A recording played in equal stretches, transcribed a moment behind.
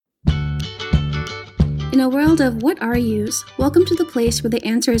In a world of what are yous, welcome to the place where the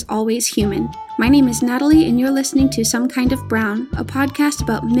answer is always human. My name is Natalie, and you're listening to Some Kind of Brown, a podcast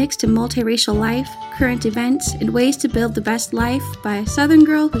about mixed and multiracial life, current events, and ways to build the best life by a Southern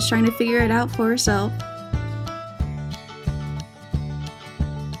girl who's trying to figure it out for herself.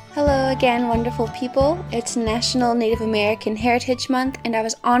 Hello again, wonderful people. It's National Native American Heritage Month, and I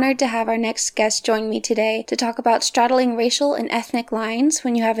was honored to have our next guest join me today to talk about straddling racial and ethnic lines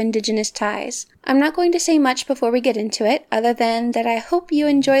when you have Indigenous ties. I'm not going to say much before we get into it, other than that I hope you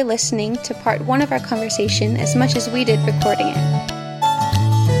enjoy listening to part one of our conversation as much as we did recording it.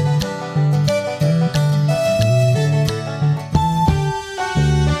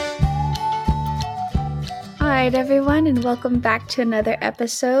 Alright everyone, and welcome back to another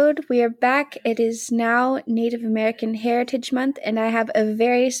episode. We are back. It is now Native American Heritage Month, and I have a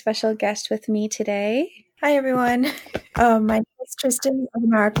very special guest with me today. Hi everyone. My name is Tristan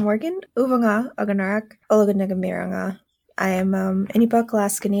Oganarak Morgan, Uvanga Oganarak, Ologanagamiranga. I am Inupiaq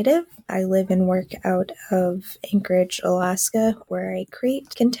Alaska Native. I live and work out of Anchorage, Alaska, where I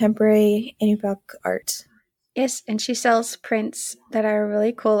create contemporary Inupiaq art. Yes, and she sells prints that are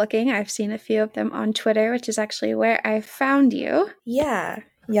really cool looking. I've seen a few of them on Twitter, which is actually where I found you. Yeah,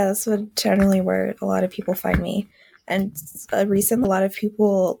 that's generally where a lot of people find me. And recently, a lot of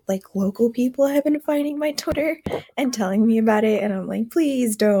people, like local people, have been finding my Twitter and telling me about it. And I'm like,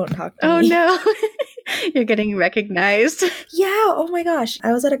 please don't talk to me. Oh, no. You're getting recognized. Yeah, oh my gosh.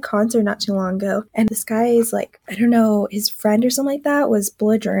 I was at a concert not too long ago, and this guy is like, I don't know, his friend or something like that was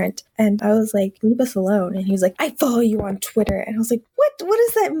belligerent. And I was like, leave us alone. And he was like, I follow you on Twitter. And I was like, what? What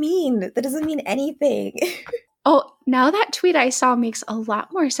does that mean? That doesn't mean anything. Oh, now that tweet I saw makes a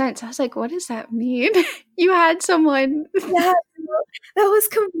lot more sense. I was like, what does that mean? You had someone. Yeah, that was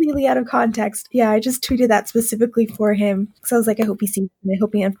completely out of context. Yeah, I just tweeted that specifically for him. So I was like, I hope he sees me. I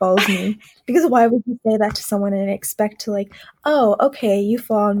hope he unfollows me. Because why would you say that to someone and expect to like, oh, okay, you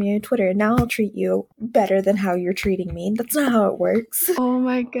follow me on Twitter. Now I'll treat you better than how you're treating me. That's not how it works. Oh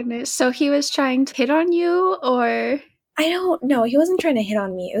my goodness. So he was trying to hit on you, or? I don't know. He wasn't trying to hit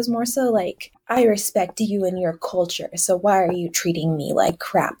on me. It was more so like, I respect you and your culture, so why are you treating me like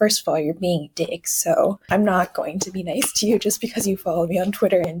crap? First of all, you're being a dick, so I'm not going to be nice to you just because you follow me on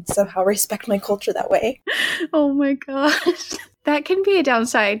Twitter and somehow respect my culture that way. Oh my gosh. That can be a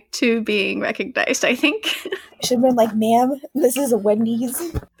downside to being recognized, I think. I should have been like, ma'am, this is a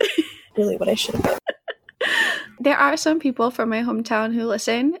Wendy's. Really what I should have been. There are some people from my hometown who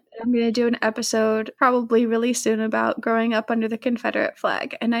listen. I'm going to do an episode probably really soon about growing up under the Confederate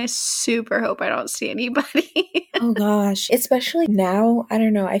flag, and I super hope I don't see anybody. Oh gosh, especially now, I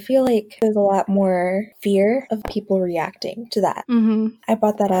don't know, I feel like there's a lot more fear of people reacting to that. Mm-hmm. I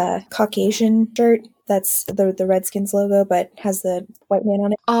bought that Caucasian shirt that's the Redskins logo but has the white man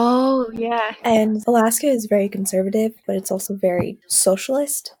on it. Oh, yeah. And Alaska is very conservative, but it's also very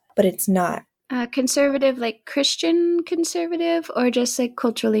socialist, but it's not. Conservative, like Christian conservative, or just like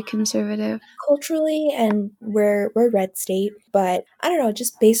culturally conservative? Culturally, and we're a red state, but I don't know,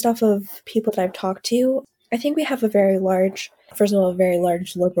 just based off of people that I've talked to, I think we have a very large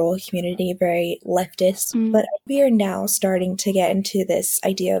liberal community, very leftist, but we are now starting to get into this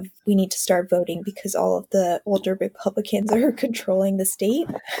idea of we need to start voting because all of the older Republicans are controlling the state.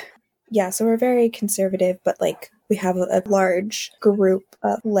 Yeah, so we're very conservative, but like we have a large group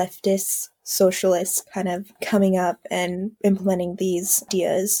of leftists, socialists kind of coming up and implementing these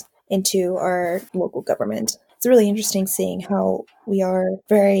ideas into our local government. It's really interesting seeing how we are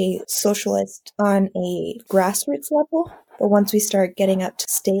very socialist on a grassroots level, but once we start getting up to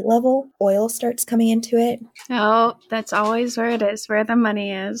state level, oil starts coming into it. Oh, that's always where it is, where the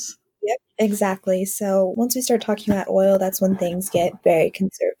money is. Yep, exactly. So once we start talking about oil, that's when things get very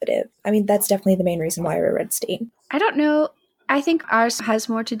conservative. I mean, that's definitely the main reason why we're a red state. I don't know. I think ours has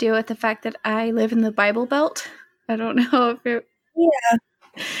more to do with the fact that I live in the Bible Belt. I don't know if you're...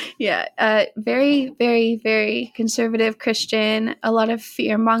 Yeah. Very, very, very conservative Christian. A lot of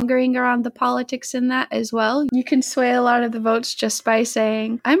fear-mongering around the politics in that as well. You can sway a lot of the votes just by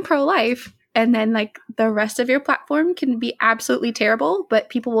saying, I'm pro-life. And then, like, the rest of your platform can be absolutely terrible, but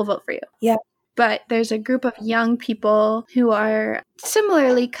people will vote for you. Yeah. But there's a group of young people who are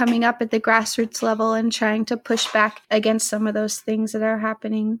similarly coming up at the grassroots level and trying to push back against some of those things that are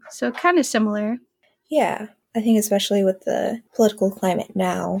happening. So kind of similar. Yeah. I think especially with the political climate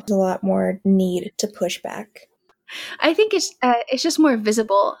now, there's a lot more need to push back. I think it's just more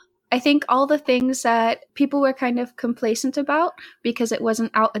visible. I think all the things that people were kind of complacent about because it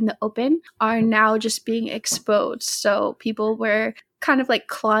wasn't out in the open are now just being exposed. So people were kind of like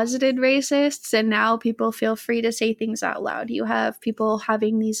closeted racists, and now people feel free to say things out loud. You have people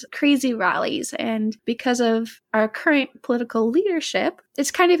having these crazy rallies, and because of our current political leadership,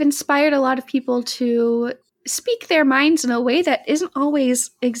 it's kind of inspired a lot of people to speak their minds in a way that isn't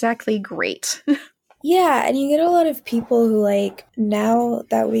always exactly great. Yeah, and you get a lot of people who, like, now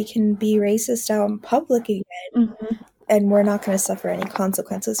that we can be racist out in public again, and we're not going to suffer any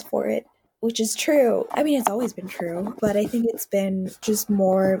consequences for it, which is true. I mean, it's always been true, but I think it's been just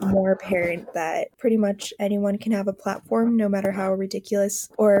more apparent that pretty much anyone can have a platform, no matter how ridiculous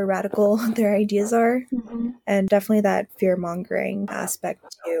or radical their ideas are. And definitely that fear-mongering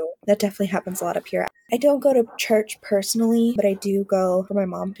aspect, too. That definitely happens a lot up here. I don't go to church personally, but I do go for my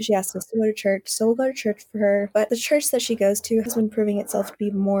mom because she asked us to go to church, so we'll go to church for her. But the church that she goes to has been proving itself to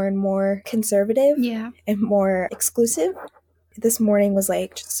be more and more conservative and more exclusive. This morning was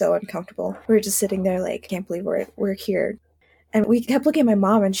like just so uncomfortable. We were just sitting there like, can't believe we're here. And we kept looking at my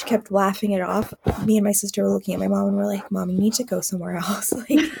mom and she kept laughing it off. Me and my sister were looking at my mom and we're like, Mom, you need to go somewhere else. Like,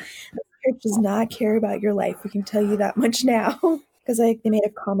 the church does not care about your life. We can tell you that much now. Because like they made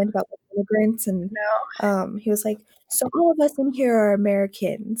a comment about the immigrants and he was like, so all of us in here are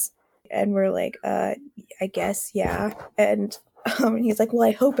Americans. And we're like, I guess, yeah. And he's like, well,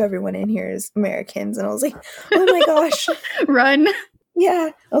 I hope everyone in here is Americans. And I was like, oh my gosh. Run. Yeah.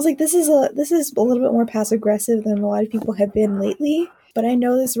 I was like, this is a little bit more passive aggressive than a lot of people have been lately. But I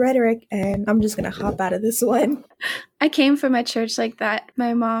know this rhetoric and I'm just going to hop out of this one. I came from a church like that.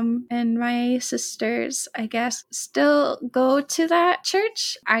 My mom and my sisters, I guess, still go to that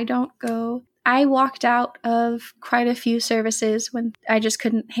church. I don't go. I walked out of quite a few services when I just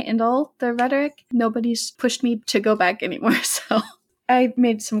couldn't handle the rhetoric. Nobody's pushed me to go back anymore. So I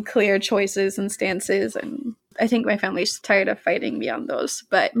made some clear choices and stances, and I think my family's tired of fighting me on those,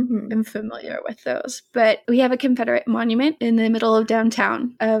 but I'm familiar with those. But we have a Confederate monument in the middle of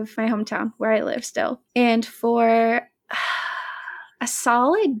downtown of my hometown where I live still. And for a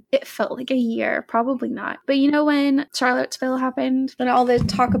solid, it felt like a year, probably not. But you know when Charlottesville happened, when all the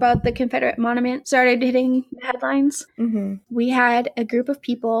talk about the Confederate monument started hitting the headlines? We had a group of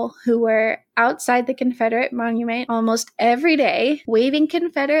people who were outside the Confederate monument almost every day, waving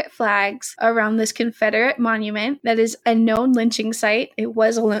Confederate flags around this Confederate monument that is a known lynching site. It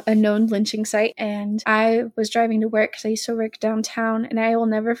was a known lynching site, and I was driving to work because I used to work downtown, and I will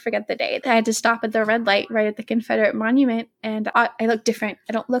never forget the day that I had to stop at the red light right at the Confederate monument, and I look different.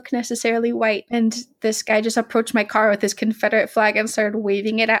 I don't look necessarily white, and this guy just approached my car with his Confederate flag and started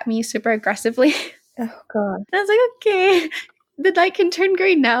waving it at me super aggressively. Oh, God. And I was like, okay. The light can turn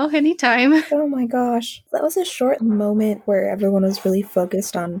green now, anytime. Oh my gosh. That was a short moment where everyone was really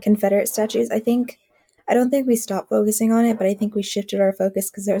focused on Confederate statues. I don't think we stopped focusing on it, but I think we shifted our focus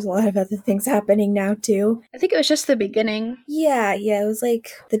because there's a lot of other things happening now too. I think it was just the beginning. Yeah, it was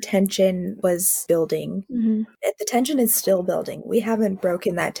like the tension was building. The tension is still building. We haven't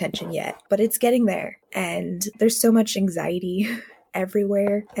broken that tension yet, but it's getting there. And there's so much anxiety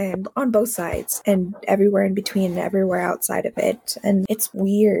everywhere and on both sides and everywhere in between and everywhere outside of it. And it's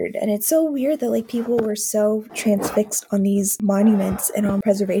weird. And it's so weird that like people were so transfixed on these monuments and on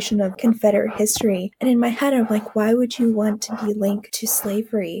preservation of Confederate history. And in my head, I'm like, why would you want to be linked to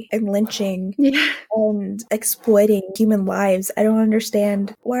slavery and lynching and exploiting human lives? I don't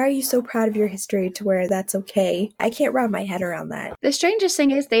understand. Why are you so proud of your history to where that's okay? I can't wrap my head around that. The strangest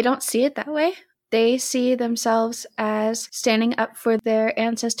thing is they don't see it that way. They see themselves as standing up for their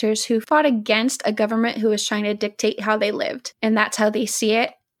ancestors who fought against a government who was trying to dictate how they lived. And that's how they see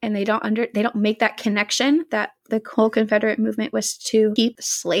it. And they don't make that connection that the whole Confederate movement was to keep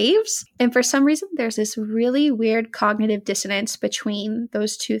slaves. And for some reason, there's this really weird cognitive dissonance between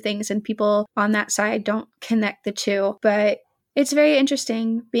those two things. And people on that side don't connect the two. But it's very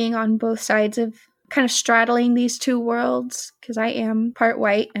interesting being on both sides of kind of straddling these two worlds, because I am part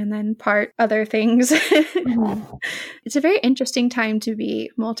white and then part other things. It's a very interesting time to be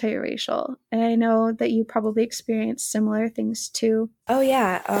multiracial. And I know that you probably experienced similar things too. Oh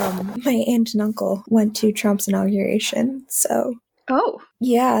yeah, my aunt and uncle went to Trump's inauguration, so... Oh.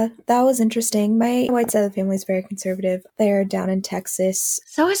 Yeah, that was interesting. My white side of the family is very conservative. They're down in Texas.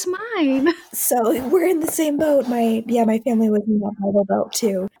 So is mine. So we're in the same boat. My family was in that Bible Belt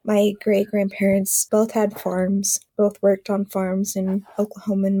too. My great-grandparents both had farms, both worked on farms in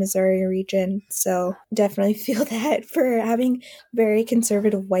Oklahoma and Missouri region. So definitely feel that for having very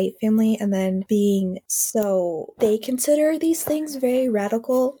conservative white family and then being so... They consider these things very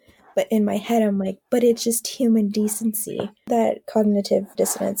radical. But in my head, I'm like, but it's just human decency. That cognitive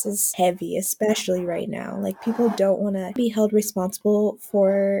dissonance is heavy, especially right now. Like, people don't want to be held responsible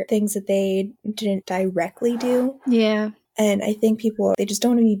for things that they didn't directly do. Yeah. And I think people, they just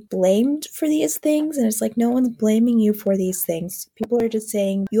don't want to be blamed for these things. And it's like, no one's blaming you for these things. People are just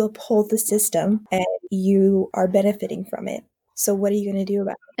saying you uphold the system and you are benefiting from it. So what are you going to do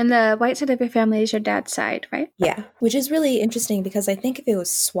about it? And the white side of your family is your dad's side, right? Yeah, which is really interesting because I think if it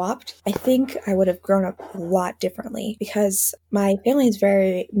was swapped, I think I would have grown up a lot differently because my family is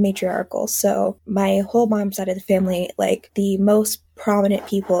very matriarchal. So my whole mom's side of the family, like the most prominent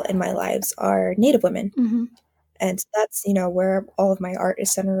people in my lives are Native women. Mm-hmm. And that's, where all of my art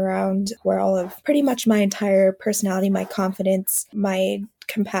is centered around, where all of pretty much my entire personality, my confidence, my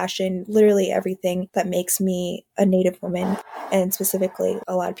compassion, literally everything that makes me a Native woman. And specifically,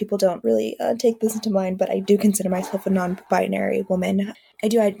 a lot of people don't really take this into mind, but I do consider myself a non-binary woman. I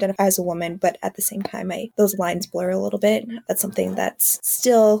do identify as a woman, but at the same time, those lines blur a little bit. That's something that's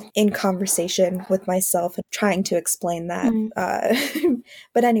still in conversation with myself and trying to explain that.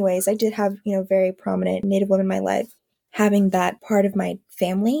 But anyways, I did have, very prominent Native women in my life. Having that part of my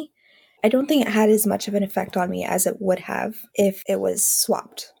family, I don't think it had as much of an effect on me as it would have if it was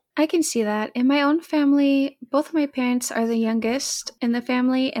swapped. I can see that. In my own family, both of my parents are the youngest in the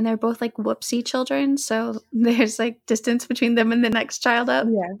family, and they're both like whoopsie children. So there's like distance between them and the next child up.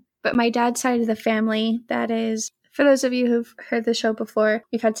 Yeah. But my dad's side of the family, that is, for those of you who've heard the show before,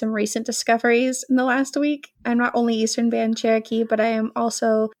 we've had some recent discoveries in the last week. I'm not only Eastern Band Cherokee, but I am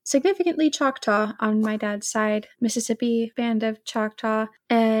also significantly Choctaw on my dad's side, Mississippi Band of Choctaw,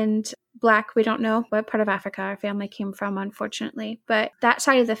 and Black. We don't know what part of Africa our family came from, unfortunately. But that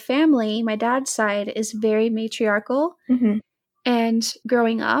side of the family, my dad's side, is very matriarchal. Mm-hmm. And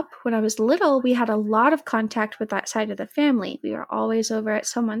growing up, when I was little, we had a lot of contact with that side of the family. We were always over at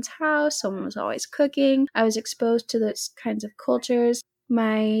someone's house. Someone was always cooking. I was exposed to those kinds of cultures.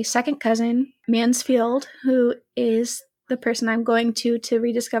 My second cousin, Mansfield, who is the person I'm going to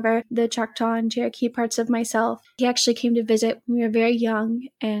rediscover the Choctaw and Cherokee parts of myself, he actually came to visit when we were very young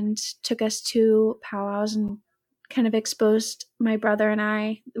and took us to powwows and kind of exposed my brother and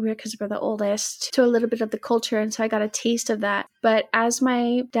I, because we're the oldest, to a little bit of the culture, and so I got a taste of that. But as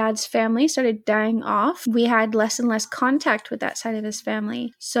my dad's family started dying off, we had less and less contact with that side of his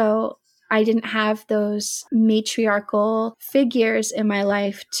family. So I didn't have those matriarchal figures in my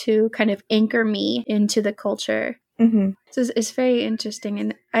life to kind of anchor me into the culture. Mm-hmm. So it's very interesting,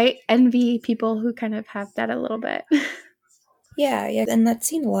 and I envy people who kind of have that a little bit. Yeah, and that's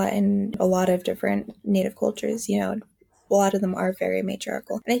seen a lot in a lot of different Native cultures, a lot of them are very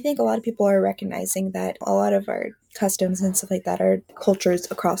matriarchal. And I think a lot of people are recognizing that a lot of our customs and stuff like that, our cultures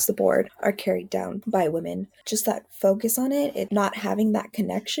across the board, are carried down by women. Just that focus on it not having that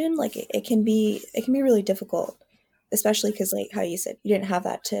connection, like it can be really difficult, especially because, like how you said, you didn't have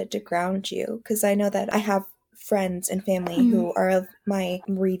that to ground you. Because I know that I have friends and family who are of my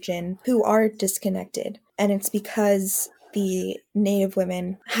region who are disconnected, and it's because the Native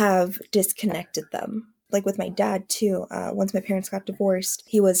women have disconnected them. Like with my dad too, once my parents got divorced,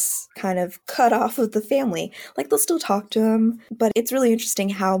 he was kind of cut off of the family. Like they'll still talk to him, but it's really interesting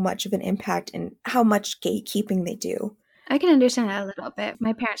how much of an impact and how much gatekeeping they do. I can understand that a little bit.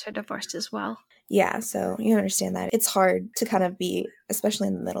 My parents are divorced as well. Yeah, so you understand that. It's hard to kind of be, especially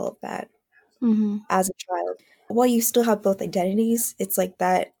in the middle of that as a child. While you still have both identities, it's like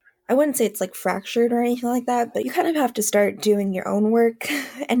that. I wouldn't say it's like fractured or anything like that, but you kind of have to start doing your own work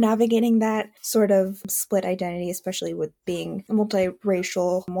and navigating that sort of split identity, especially with being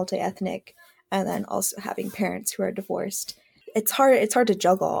multiracial, multi-ethnic, and then also having parents who are divorced. It's hard to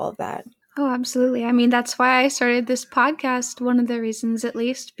juggle all of that. Oh, absolutely. I mean, that's why I started this podcast, one of the reasons at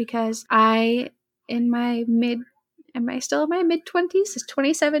least, because am I still in my mid-20s? Is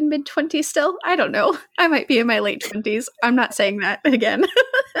 27 mid-20s still? I don't know. I might be in my late 20s. I'm not saying that again.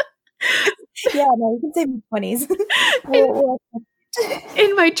 Yeah, no, you can say mid-20s.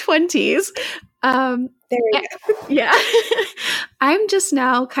 In my 20s. There you go. Yeah. I'm just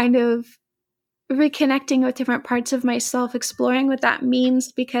now kind of reconnecting with different parts of myself, exploring what that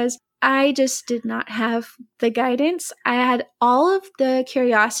means, because I just did not have the guidance. I had all of the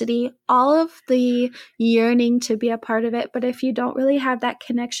curiosity, all of the yearning to be a part of it. But if you don't really have that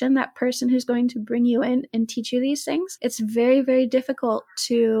connection, that person who's going to bring you in and teach you these things, it's very, very difficult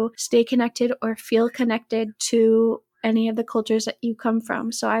to stay connected or feel connected to any of the cultures that you come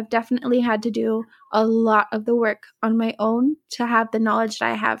from. So I've definitely had to do a lot of the work on my own to have the knowledge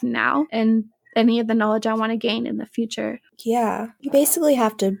that I have now and any of the knowledge I want to gain in the future. Yeah, you basically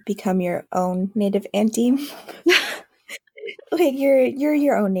have to become your own native auntie. Like you're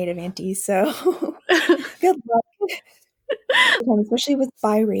your own native auntie, so good luck. Especially with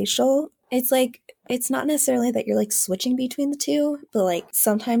biracial, it's like it's not necessarily that you're like switching between the two, but like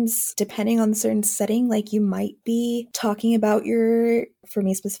sometimes depending on the certain setting, like you might be talking about for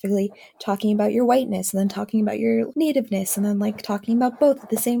me specifically, talking about your whiteness and then talking about your nativeness and then like talking about both at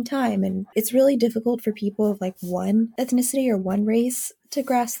the same time. And it's really difficult for people of like one ethnicity or one race to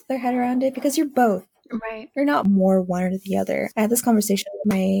grasp their head around it because you're both. Right. You're not more one or the other. I had this conversation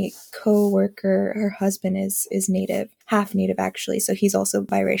with my co-worker. Her husband is native, half native actually, so he's also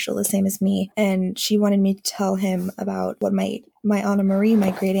biracial, the same as me. And she wanted me to tell him about what my Anna Marie,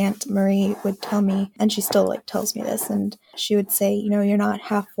 my great aunt Marie, would tell me, and she still like tells me this. And she would say, you're not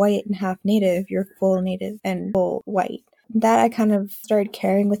half white and half native. You're full native and full white. That I kind of started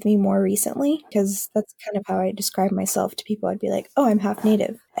carrying with me more recently because that's kind of how I describe myself to people. I'd be like, oh, I'm half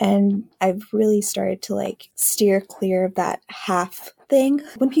native. And I've really started to like steer clear of that half thing.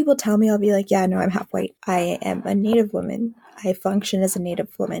 When people tell me, I'll be like, yeah, no, I'm half white. I am a native woman. I function as a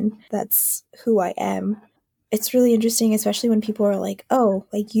native woman. That's who I am. It's really interesting, especially when people are like, oh,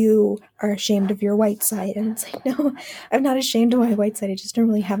 like you are ashamed of your white side. And it's like, no, I'm not ashamed of my white side. I just don't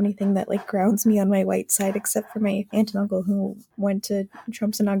really have anything that like grounds me on my white side except for my aunt and uncle who went to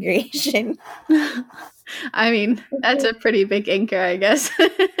Trump's inauguration. I mean, that's a pretty big anchor, I guess.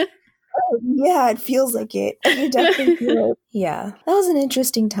 Yeah, it feels like it. I definitely feel it. Yeah, that was an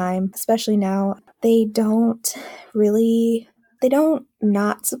interesting time, especially now. They don't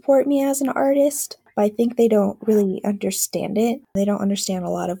not support me as an artist. But I think they don't really understand it. They don't understand a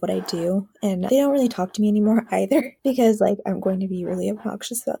lot of what I do. And they don't really talk to me anymore either. Because like I'm going to be really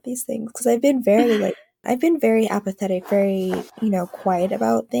obnoxious about these things. Because I've been very apathetic, very, quiet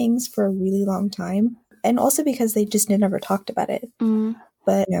about things for a really long time. And also because they just never talked about it. Mm.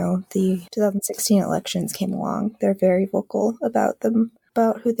 But the 2016 elections came along. They're very vocal about them,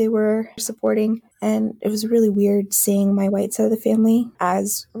 about who they were supporting. And it was really weird seeing my white side of the family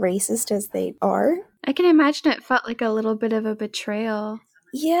as racist as they are. I can imagine it felt like a little bit of a betrayal.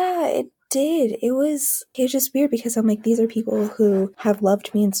 Yeah, it did. It was just weird because I'm like, these are people who have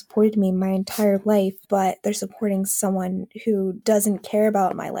loved me and supported me my entire life, but they're supporting someone who doesn't care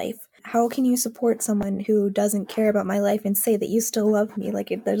about my life. How can you support someone who doesn't care about my life and say that you still love me?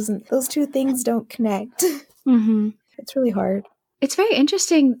 Like those two things don't connect. Mm-hmm. It's really hard. It's very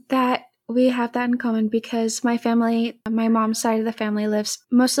interesting that we have that in common because my mom's side of the family lives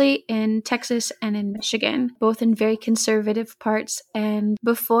mostly in Texas and in Michigan, both in very conservative parts. And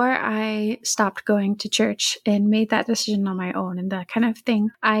before I stopped going to church and made that decision on my own and that kind of thing,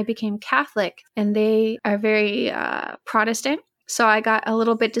 I became Catholic, and they are very Protestant. So I got a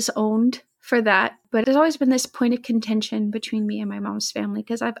little bit disowned for that. But there's always been this point of contention between me and my mom's family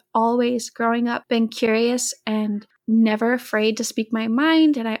because I've always, growing up, been curious and never afraid to speak my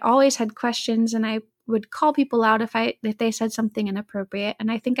mind. And I always had questions, and I would call people out if they said something inappropriate.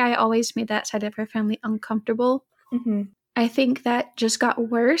 And I think I always made that side of our family uncomfortable. Mm-hmm. I think that just got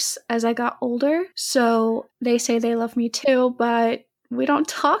worse as I got older. So they say they love me too, but we don't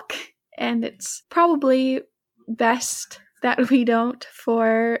talk. And it's probably best that we don't,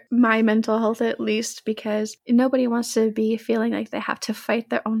 for my mental health at least, because nobody wants to be feeling like they have to fight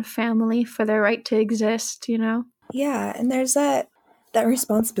their own family for their right to exist, Yeah, and there's that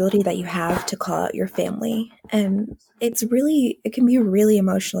responsibility that you have to call out your family, and it can be really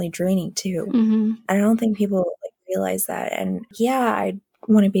emotionally draining too. Mm-hmm. I don't think people realize that. And yeah, I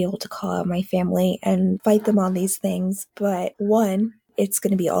want to be able to call out my family and fight them on these things, but one, it's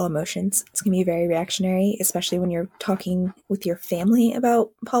going to be all emotions. It's going to be very reactionary, especially when you're talking with your family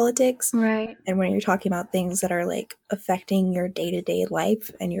about politics. Right. And when you're talking about things that are affecting your day-to-day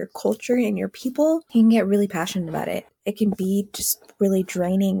life and your culture and your people, you can get really passionate about it. It can be just really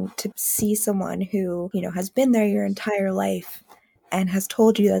draining to see someone who, has been there your entire life and has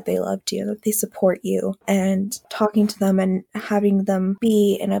told you that they loved you, that they support you, and talking to them and having them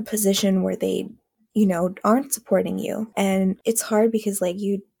be in a position where they aren't supporting you. And it's hard because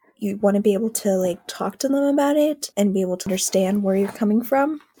you want to be able to talk to them about it and be able to understand where you're coming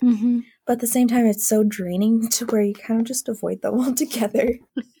from. Mm-hmm. But at the same time, it's so draining to where you kind of just avoid them altogether.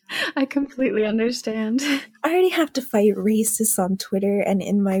 I completely understand. I already have to fight racists on Twitter and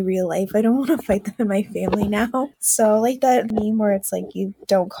in my real life. I don't want to fight them in my family now. So that meme where it's you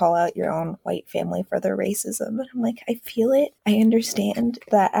don't call out your own white family for their racism. But I'm I feel it. I understand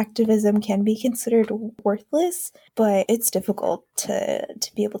that activism can be considered worthless, but it's difficult to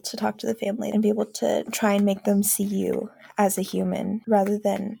be able to talk to the family and be able to try and make them see you as a human rather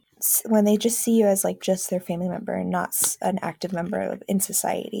than when they just see you as just their family member and not an active member in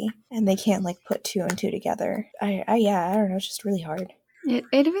society, and they can't put two and two together. I don't know, it's just really hard. It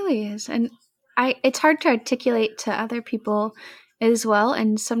really is. And it's hard to articulate to other people as well.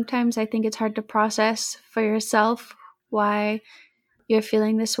 And sometimes I think it's hard to process for yourself why you're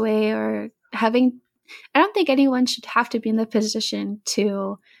feeling this way or having. I don't think anyone should have to be in the position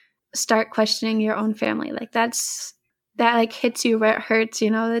to start questioning your own family. Like that like hits you where it hurts,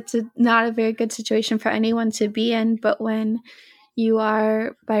 that's not a very good situation for anyone to be in. But when you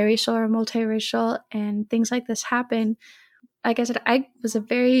are biracial or multiracial and things like this happen, like I said, I was a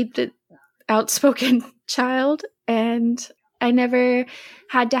very outspoken child, and I never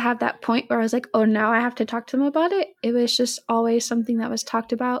had to have that point where I was like, oh, now I have to talk to them about it. It was just always something that was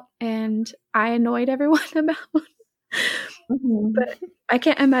talked about, and I annoyed everyone about. Mm-hmm. But I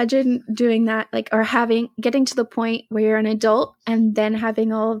can't imagine doing that, like, or getting to the point where you're an adult and then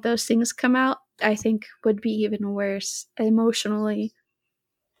having all of those things come out. I think would be even worse emotionally.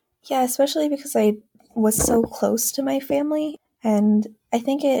 Yeah, especially because I was so close to my family. And I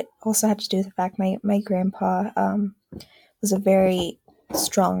think it also had to do with the fact my grandpa was a very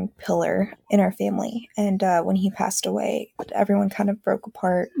strong pillar in our family. And when he passed away, everyone kind of broke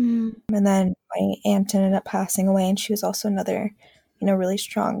apart. Mm. And then my aunt ended up passing away, and she was also another, really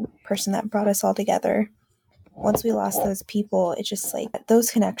strong person that brought us all together. Once we lost those people, it just like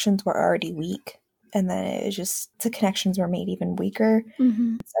those connections were already weak. And then it was just the connections were made even weaker.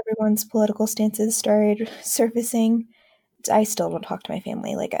 Mm-hmm. Everyone's political stances started surfacing. I still don't talk to my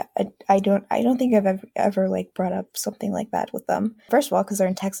family. Like I don't think I've ever like brought up something like that with them. First of all, because they're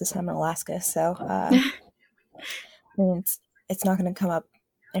in Texas and I'm in Alaska, so and it's not going to come up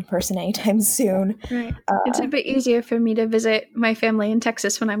in person anytime soon. Right. It's a bit easier for me to visit my family in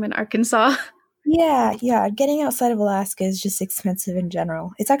Texas when I'm in Arkansas. Yeah. Getting outside of Alaska is just expensive in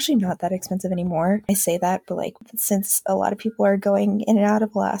general. It's actually not that expensive anymore. I say that, but like since a lot of people are going in and out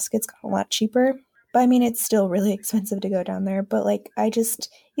of Alaska, it's gotten a lot cheaper. But I mean, it's still really expensive to go down there. But like, I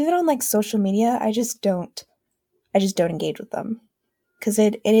just, even on like social media, I just don't engage with them because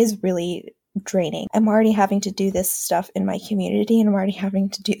it is really draining. I'm already having to do this stuff in my community, and I'm already having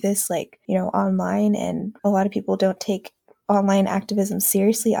to do this like, online, and a lot of people don't take online activism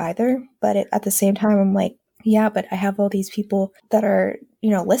seriously either. But at the same time, I'm like, yeah, but I have all these people that are,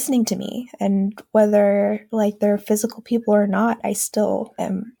 listening to me, and whether like they're physical people or not, I still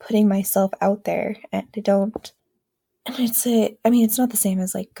am putting myself out there, and I don't. And it's not the same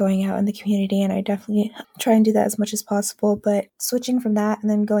as like going out in the community, and I definitely try and do that as much as possible. But switching from that and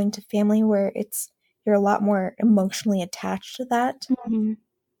then going to family where you're a lot more emotionally attached to that. Mm-hmm.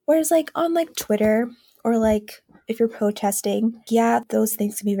 Whereas like on like Twitter or like if you're protesting, yeah, those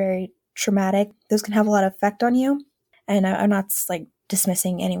things can be very traumatic. Those can have a lot of effect on you. And I'm not like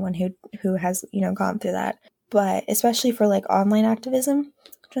dismissing anyone who has, gone through that. But especially for like online activism,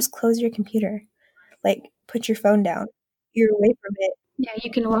 just close your computer. Like put your phone down. You're away from it. Yeah,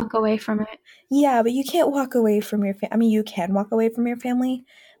 you can walk away from it. Yeah, but you can't walk away from your family. I mean, you can walk away from your family,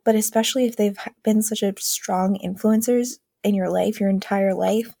 but especially if they've been such a strong influencers in your life, your entire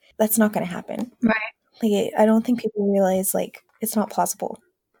life, that's not going to happen. Right. Like, I don't think people realize like it's not possible,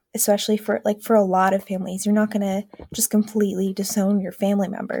 especially for a lot of families. You're not going to just completely disown your family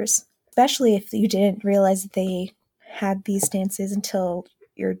members, especially if you didn't realize that they had these stances until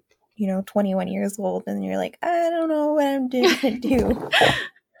you're 21 years old, and you're like, I don't know what I'm going to do.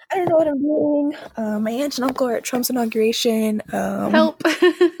 I don't know what I'm doing. My aunt and uncle are at Trump's inauguration. Help.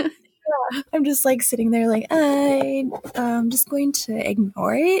 I'm just like sitting there like, I'm just going to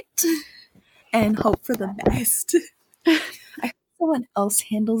ignore it and hope for the best. I hope someone else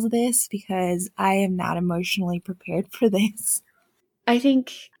handles this because I am not emotionally prepared for this. I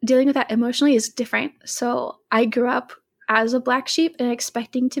think dealing with that emotionally is different. So I grew up as a black sheep and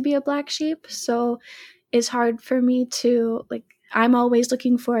expecting to be a black sheep. So it's hard for me to, like, I'm always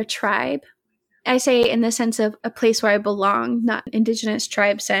looking for a tribe. I say in the sense of a place where I belong, not indigenous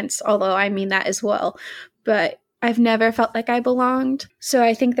tribe sense, although I mean that as well. But I've never felt like I belonged. So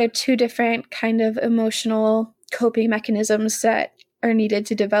I think they're two different kind of emotional coping mechanisms that are needed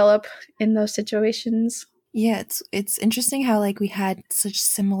to develop in those situations. Yeah, it's interesting how like we had such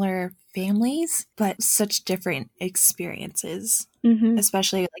similar families, but such different experiences. Mm-hmm.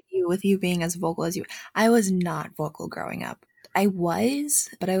 Especially like you being as vocal as you. I was not vocal growing up. I was,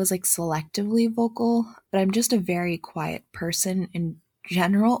 but I was like selectively vocal. But I'm just a very quiet person in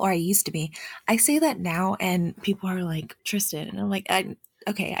general, or I used to be. I say that now, and people are like, Tristan, and I'm like, I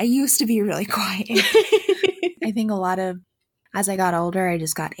used to be really quiet. I think a lot of as I got older, I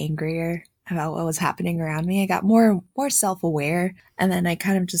just got angrier about what was happening around me. I got more self-aware, and then I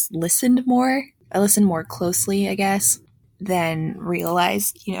kind of just listened more. I listened more closely, I guess, then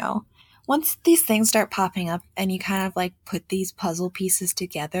realized, once these things start popping up and you kind of like put these puzzle pieces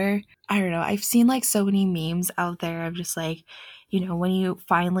together, I don't know. I've seen like so many memes out there of just like, when you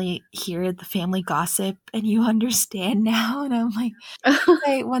finally hear the family gossip and you understand now. And I'm like,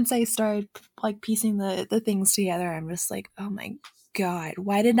 once I started like piecing the things together, I'm just like, oh my God,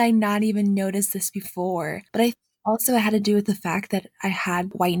 why did I not even notice this before? But I also had to do with the fact that I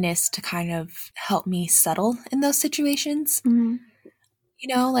had whiteness to kind of help me settle in those situations. Mm-hmm.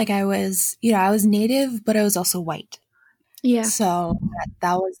 Like I was native, but I was also white. Yeah. So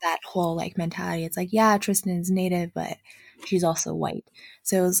that was that whole like mentality. It's like, yeah, Tristan is native, but she's also white.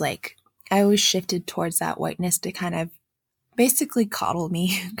 So it was like, I always shifted towards that whiteness to kind of basically coddle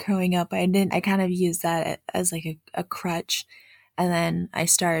me growing up. I kind of used that as like a crutch. And then I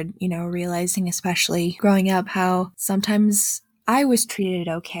started, realizing, especially growing up, how sometimes I was treated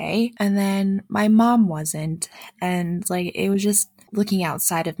okay and then my mom wasn't. And like, it was just looking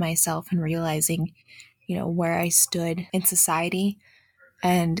outside of myself and realizing, where I stood in society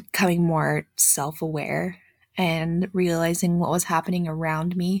and becoming more self-aware and realizing what was happening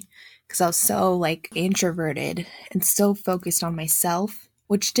around me, because I was so like introverted and so focused on myself,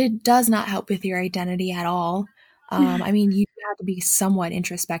 which does not help with your identity at all. I mean, you have to be somewhat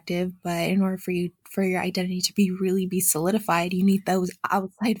introspective, but in order for your identity to be solidified, you need those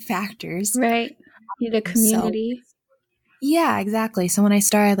outside factors. Right. You need a community. Yeah, exactly. So when I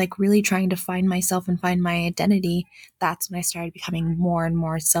started like really trying to find myself and find my identity, that's when I started becoming more and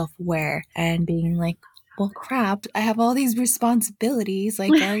more self-aware and being like, well, crap, I have all these responsibilities.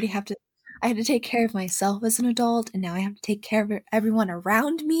 Like I had to take care of myself as an adult, and now I have to take care of everyone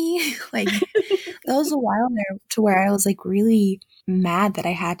around me. Like that was a while there to where I was like really mad that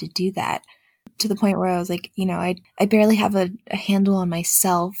I had to do that, to the point where I was like, I barely have a handle on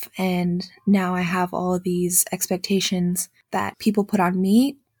myself. And now I have all of these expectations that people put on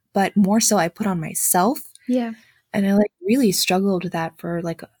me, but more so I put on myself. Yeah. And I like really struggled with that for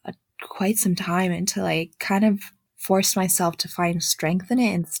like quite some time, until I kind of forced myself to find strength in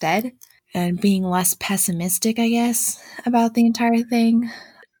it instead and being less pessimistic, I guess, about the entire thing.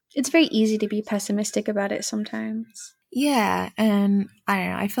 It's very easy to be pessimistic about it sometimes. Yeah. And I don't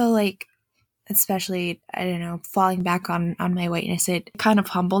know, I feel like, especially, I don't know, falling back on my whiteness, it kind of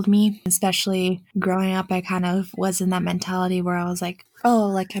humbled me. Especially growing up, I kind of was in that mentality where I was like, oh,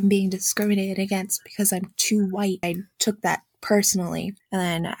 like I'm being discriminated against because I'm too white. I took that personally. And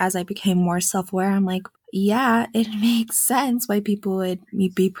then as I became more self-aware, I'm like, yeah, it makes sense why people would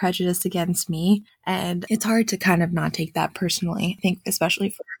be prejudiced against me. And it's hard to kind of not take that personally. I think especially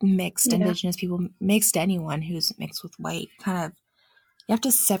for mixed Indigenous people, mixed anyone who's mixed with white, kind of, you have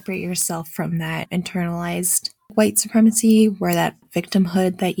to separate yourself from that internalized white supremacy, where that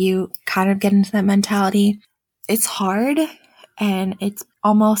victimhood that you kind of get into that mentality. It's hard and it's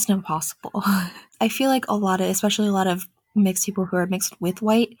almost impossible. I feel like especially a lot of mixed people who are mixed with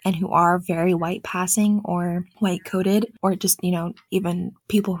white and who are very white passing or white coded, or just, even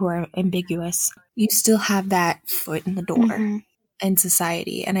people who are ambiguous, you still have that foot in the door. Mm-hmm. In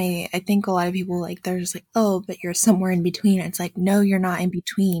society. And I think a lot of people, like, they're just like, oh, but you're somewhere in between. It's like, no, you're not in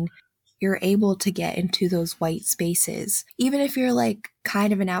between. You're able to get into those white spaces. Even if you're like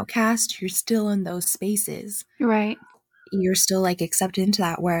kind of an outcast, you're still in those spaces. Right. You're still like accepted into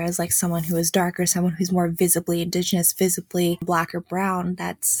that. Whereas like someone who is darker, someone who's more visibly Indigenous, visibly Black or brown,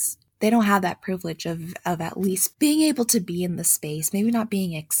 they don't have that privilege of at least being able to be in the space, maybe not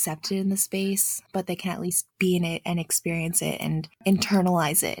being accepted in the space, but they can at least be in it and experience it and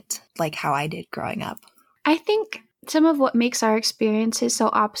internalize it, like how I did growing up. I think some of what makes our experiences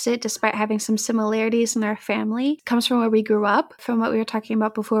so opposite, despite having some similarities in our family, comes from where we grew up. From what we were talking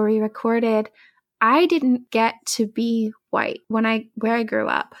about before we recorded, I didn't get to be white where I grew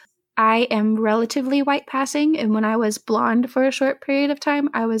up. I am relatively white passing, and when I was blonde for a short period of time,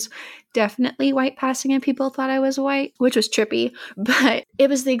 I was definitely white passing and people thought I was white, which was trippy, but it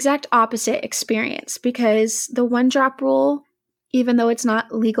was the exact opposite experience, because the one drop rule, even though it's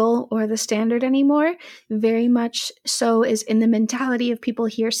not legal or the standard anymore, very much so is in the mentality of people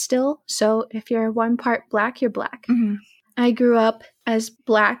here still. So if you're 1 part Black, you're Black. Mm-hmm. I grew up as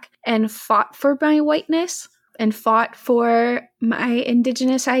Black and fought for my whiteness and fought for my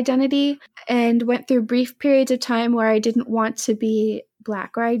Indigenous identity, and went through brief periods of time where I didn't want to be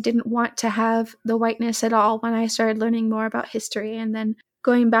Black, or I didn't want to have the whiteness at all when I started learning more about history. And then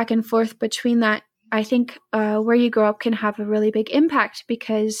going back and forth between that, I think where you grow up can have a really big impact,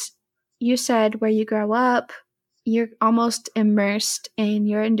 because you said where you grow up, you're almost immersed in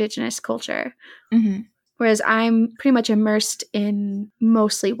your Indigenous culture. Mm-hmm. Whereas I'm pretty much immersed in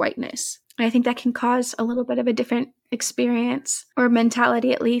mostly whiteness. I think that can cause a little bit of a different experience, or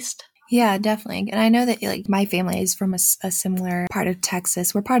mentality at least. Yeah, definitely. And I know that like my family is from a similar part of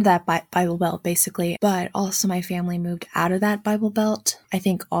Texas. We're part of that Bible Belt, basically. But also my family moved out of that Bible Belt. I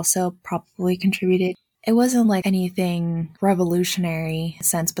think also probably contributed. It wasn't like anything revolutionary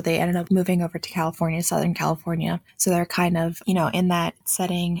sense, but they ended up moving over to California, Southern California. So they're kind of, in that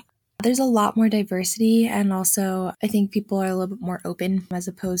setting. There's a lot more diversity, and also I think people are a little bit more open as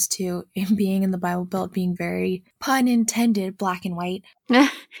opposed to being in the Bible Belt being very, pun intended, black and white.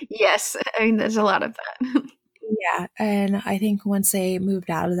 Yes, I mean, there's a lot of that. Yeah, and I think once they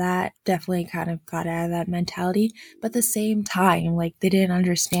moved out of that, definitely kind of got out of that mentality. But at the same time, like they didn't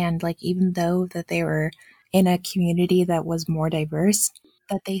understand, like even though that they were in a community that was more diverse,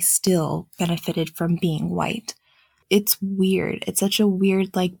 that they still benefited from being white. It's weird. It's such a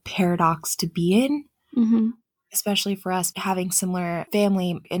weird like paradox to be in, Mm-hmm. especially for us having similar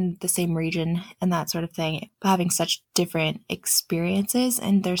family in the same region and that sort of thing, but having such different experiences.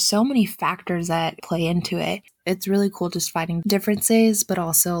 And there's so many factors that play into it. It's really cool just finding differences, but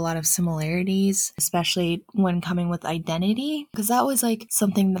also a lot of similarities, especially when coming with identity. Because that was like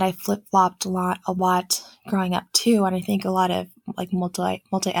something that I flip flopped a lot growing up too. And I think a lot of like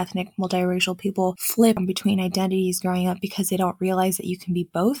multi-ethnic, multiracial people flip between identities growing up because they don't realize that you can be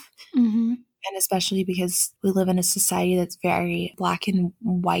both. Mm-hmm. And especially because we live in a society that's very black and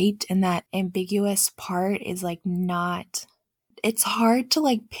white, and that ambiguous part is like not, it's hard to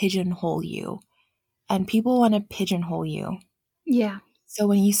like pigeonhole you, and people want to pigeonhole you. Yeah. So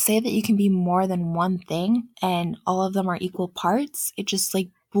when you say that you can be more than one thing and all of them are equal parts, it just like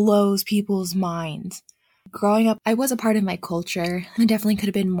blows people's minds. Growing up, I was a part of my culture. I definitely could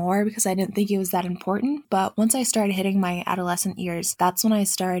have been more because I didn't think it was that important. But once I started hitting my adolescent years, that's when I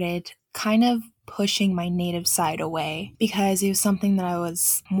started kind of pushing my native side away because it was something that I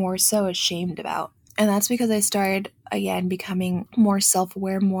was more so ashamed about. And that's because I started, again, becoming more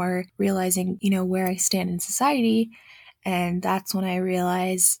self-aware, more realizing, where I stand in society. And that's when I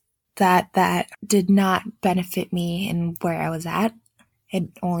realized that that did not benefit me in where I was at. It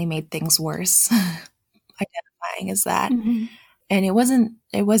only made things worse. Identifying as that. Mm-hmm. And it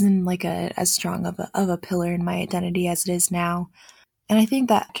wasn't like as strong of a pillar in my identity as it is now. And I think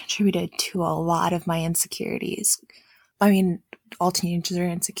that contributed to a lot of my insecurities. I mean, all teenagers are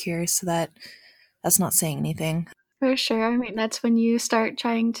insecure, so that's not saying anything. For sure. I mean, that's when you start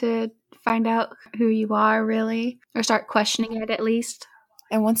trying to find out who you are really, or start questioning it at least.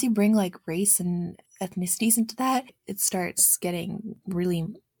 And once you bring like race and ethnicities into that, it starts getting really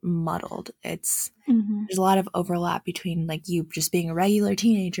muddled. Mm-hmm. There's a lot of overlap between like you just being a regular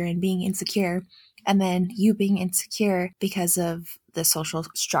teenager and being insecure, and then you being insecure because of the social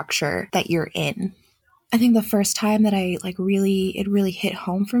structure that you're in. I think the first time that it really hit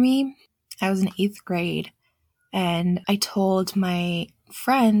home for me, I was in 8th grade, and I told my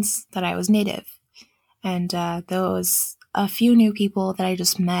friends that I was Native. And there was a few new people that I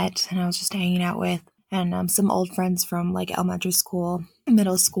just met and I was just hanging out with, and some old friends from like elementary school,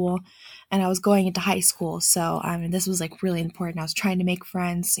 middle school, and I was going into high school. So I mean, this was like really important. I was trying to make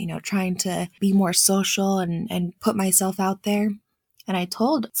friends, trying to be more social and put myself out there. And I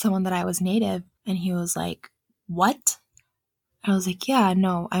told someone that I was Native, and he was like, "What?" I was like, "Yeah,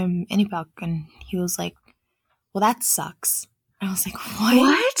 no, I'm Inupiaq." And he was like, "Well, that sucks." And I was like, "What?"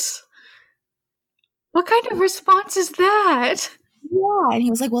 What? What kind of response is that? Yeah. And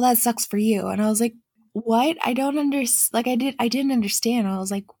he was like, "Well, that sucks for you." And I was like, "What? I don't understand." Like, I didn't understand. I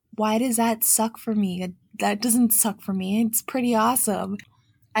was like, "Why does that suck for me? That doesn't suck for me. It's pretty awesome."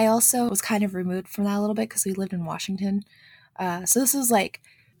 I also was kind of removed from that a little bit because we lived in Washington. So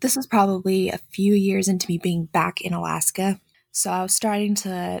this was probably a few years into me being back in Alaska. So I was starting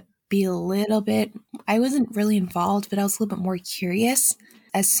to be a little bit, I wasn't really involved, but I was a little bit more curious.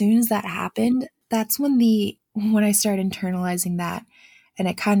 As soon as that happened, that's when I started internalizing that, and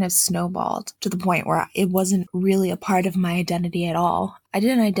it kind of snowballed to the point where it wasn't really a part of my identity at all. I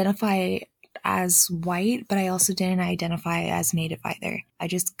didn't identify as white, but I also didn't identify as Native either. I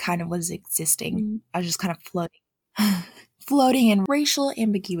just kind of was existing. I was just kind of floating in racial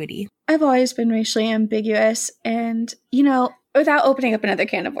ambiguity. I've always been racially ambiguous, and, without opening up another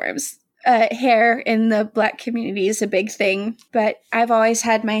can of worms, hair in the Black community is a big thing, but I had always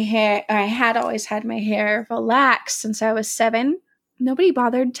had my hair relaxed since I was 7. Nobody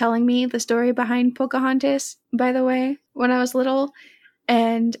bothered telling me the story behind Pocahontas, by the way, when I was little,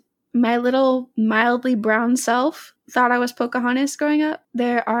 and my little mildly brown self thought I was Pocahontas growing up.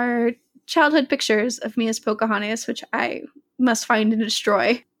 There are childhood pictures of me as Pocahontas, which I must find and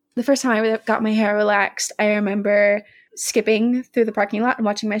destroy. The first time I got my hair relaxed, I remember skipping through the parking lot and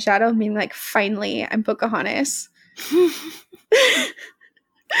watching my shadow and being like, finally, I'm Pocahontas.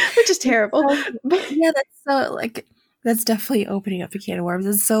 which is terrible. Yeah, that's definitely opening up a can of worms.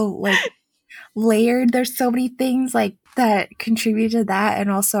 It's so like layered. There's so many things like that contribute to that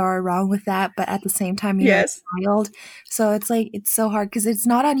and also are wrong with that, but at the same time you're a child. So it's like it's so hard because it's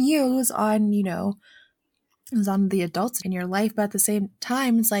not on you, it was on, it was on the adults in your life, but at the same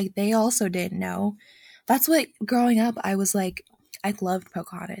time it's like they also didn't know. That's what growing up I was like, I loved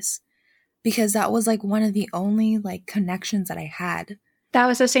Pocahontas because that was like one of the only like connections that I had. That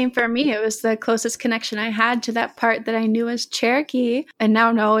was the same for me. It was the closest connection I had to that part that I knew as Cherokee and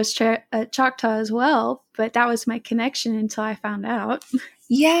now know as Choctaw as well. But that was my connection until I found out.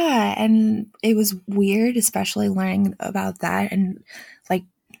 Yeah, and it was weird, especially learning about that and like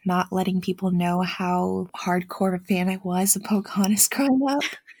not letting people know how hardcore a fan I was of Pocahontas growing up.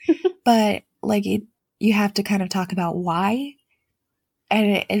 But like you have to kind of talk about why.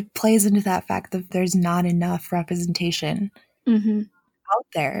 And it plays into that fact that there's not enough representation. Out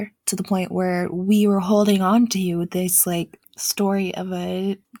there to the point where we were holding on to this like story of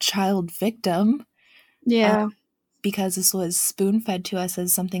a child victim. Yeah. Because this was spoon-fed to us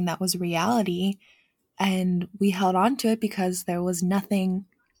as something that was reality, and we held on to it because there was nothing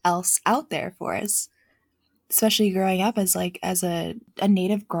else out there for us. Especially growing up as a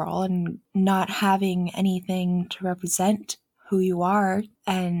Native girl and not having anything to represent who you are,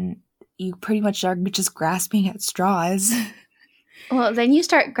 and you pretty much are just grasping at straws. Well, then you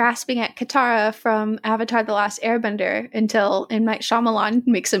start grasping at Katara from Avatar: The Last Airbender until M. Night Shyamalan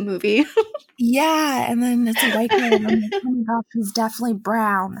makes a movie. Yeah, and then it's a white guy, and I'm like, oh my gosh, he's definitely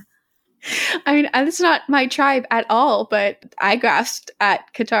brown. I mean, it's not my tribe at all, but I grasped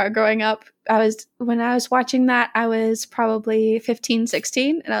at Katara growing up. When I was watching that, I was probably 15,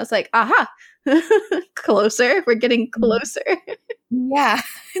 16, and I was like, aha, closer. We're getting closer. Yeah.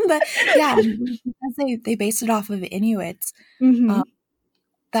 Yeah, because they based it off of Inuits.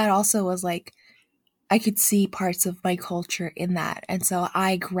 That also was like, I could see parts of my culture in that, and so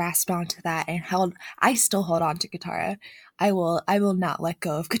I grasped onto that and I still hold on to Katara. I will not let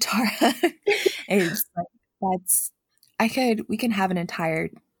go of Katara. It's like we can have an entire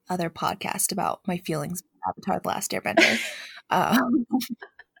other podcast about my feelings about Avatar: The Last Airbender.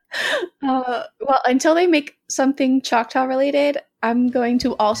 Well, until they make something Choctaw related, I'm going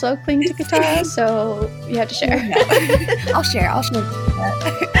to also cling to Katara, so you have to share. I'll share.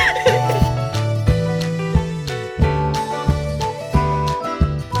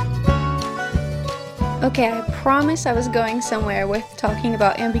 Okay, I promise I was going somewhere with talking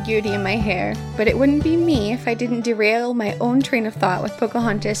about ambiguity in my hair, but it wouldn't be me if I didn't derail my own train of thought with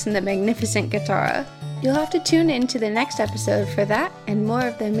Pocahontas and the magnificent Katara. You'll have to tune in to the next episode for that and more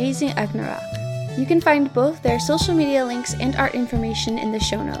of the amazing Ragnarok. You can find both their social media links and art information in the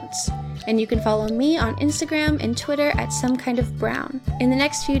show notes. And you can follow me on Instagram and Twitter at somekindofbrown. In the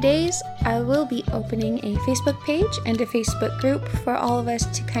next few days, I will be opening a Facebook page and a Facebook group for all of us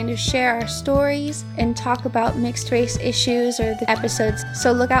to kind of share our stories and talk about mixed race issues or the episodes.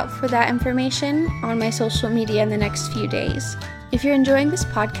 So look out for that information on my social media in the next few days. If you're enjoying this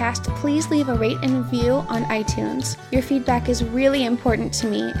podcast, please leave a rate and review on iTunes. Your feedback is really important to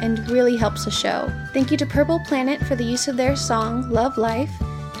me and really helps the show. Thank you to Purple Planet for the use of their song, Love Life,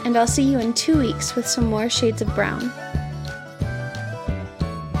 and I'll see you in 2 weeks with some more Shades of Brown.